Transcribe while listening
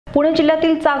पुणे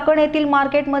जिल्ह्यातील चाकण येथील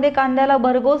मार्केटमध्ये कांद्याला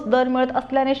भरघोस दर मिळत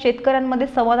असल्याने शेतकऱ्यांमध्ये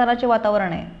समाधानाचे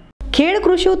वातावरण आहे। खेड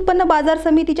कृषी उत्पन्न बाजार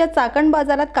समितीच्या चाकण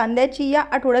बाजारात कांद्याची या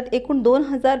आठवड्यात एकूण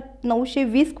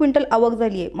 2920 क्विंटल आवक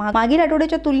झाली आहे। मागील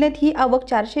आठवड्याच्या तुलनेत ही आवक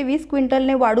 420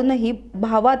 क्विंटलने वाढूनही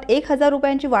भावात 1000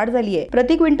 रुपयांची वाढ झाली आहे।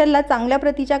 प्रति क्विंटलला चांगल्या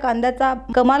प्रतीच्या कांद्याचा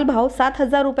कमाल भाव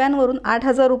 7000 रुपयांवरून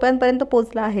 8000 रुपयांपर्यंत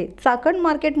पोहोचला आहे। चाकण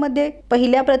मार्केटमध्ये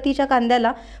पहिल्या प्रतीच्या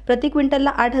कांद्याला प्रति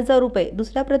क्विंटलला 8000 रुपये,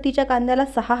 दुसऱ्या प्रतीच्या कांद्याला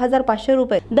 6500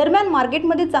 रुपये दरम्यान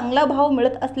मार्केटमध्ये चांगला भाव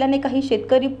मिळत असल्याने काही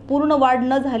शेतकरी पूर्ण वाढ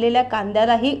न झालेल्या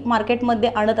कांद्यालाही मार्केटमध्ये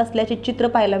आणत असल्याचे चित्र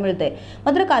पाहायला मिळते।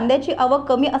 मात्र कांद्याची आवक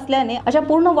कमी असल्याने अशा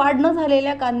पूर्ण वाढ न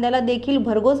झालेल्या कांद्याला देखील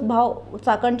भरघोस भाव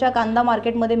चाकणच्या कांदा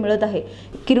मार्केटमध्ये मिळत आहे।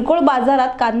 किरकोळ बाजारात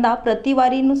कांदा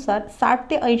प्रतिवारीनुसार 60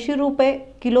 ते 80 रुपये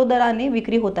किलो दराने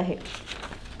विक्री होत आहे।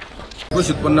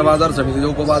 कृषी उत्पन्न बाजार समितीच्या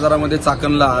उपबाजारामध्ये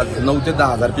चाकणला 9 ते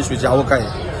 10 हजार पिशवीची आवक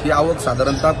आहे। ही आवक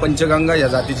साधारणतः पंचगंगा या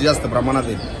जातीची जास्त प्रमाणात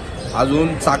आहे। अजून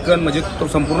चाकण म्हणजे तो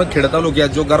संपूर्ण खेड तालुक्यात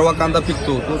जो गरवा कांदा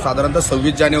पिकतो तो साधारणतः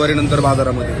 26 जानेवारी नंतर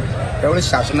बाजारामध्ये, त्यामुळे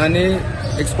शासनाने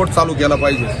एक्सपोर्ट चालू केला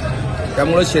पाहिजे।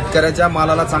 त्यामुळे शेतकऱ्याच्या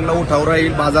मालाला चांगला उठाव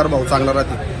राहील, बाजारभाव चांगला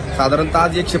राहतील। साधारणतः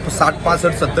आज 160,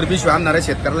 65, 70 पिशव्या आणणाऱ्या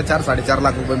शेतकऱ्याला 4-4.5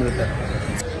 लाख रुपये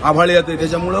मिळतात। आभाळ येते,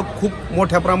 त्याच्यामुळे खूप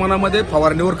मोठ्या प्रमाणामध्ये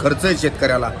फवारणीवर खर्च आहे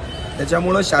शेतकऱ्याला।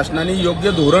 त्याच्यामुळे शासनाने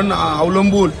योग्य धोरण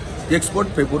अवलंबून एक्सपोर्ट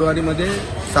फेब्रुवारीमध्ये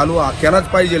चालू केलाच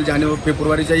पाहिजे।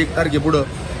 फेब्रुवारीच्या 1 तारखेपुढं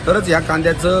तरच या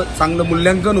कांद्याचं चांगलं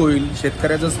मूल्यांकन होईल।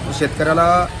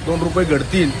 शेतकऱ्याला 2 रुपये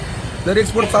घडतील। जर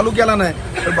एक्सपोर्ट चालू केला नाही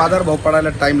तर बाजारभाव पडायला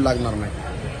टाइम लागणार नाही।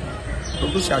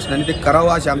 परंतु शासनाने ते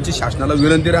करावं अशी आमची शासनाला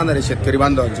विनंती राहणार आहे शेतकरी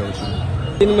बांधवांच्या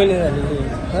वतीने। 3 महिने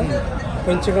झाले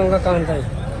पंचगंगा कांदा आहे।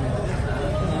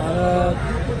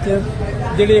 ते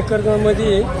 1.5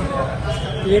 एकरमध्ये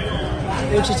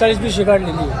 140 पिशवी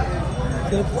काढलेली आहे।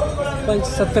 ते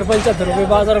 70-75 रुपये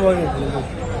बाजारभाव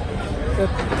भेटलेले। तर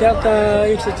त्या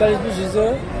 140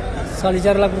 पिशवीचं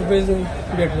 4.5 लाख रुपये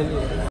भेटलेले।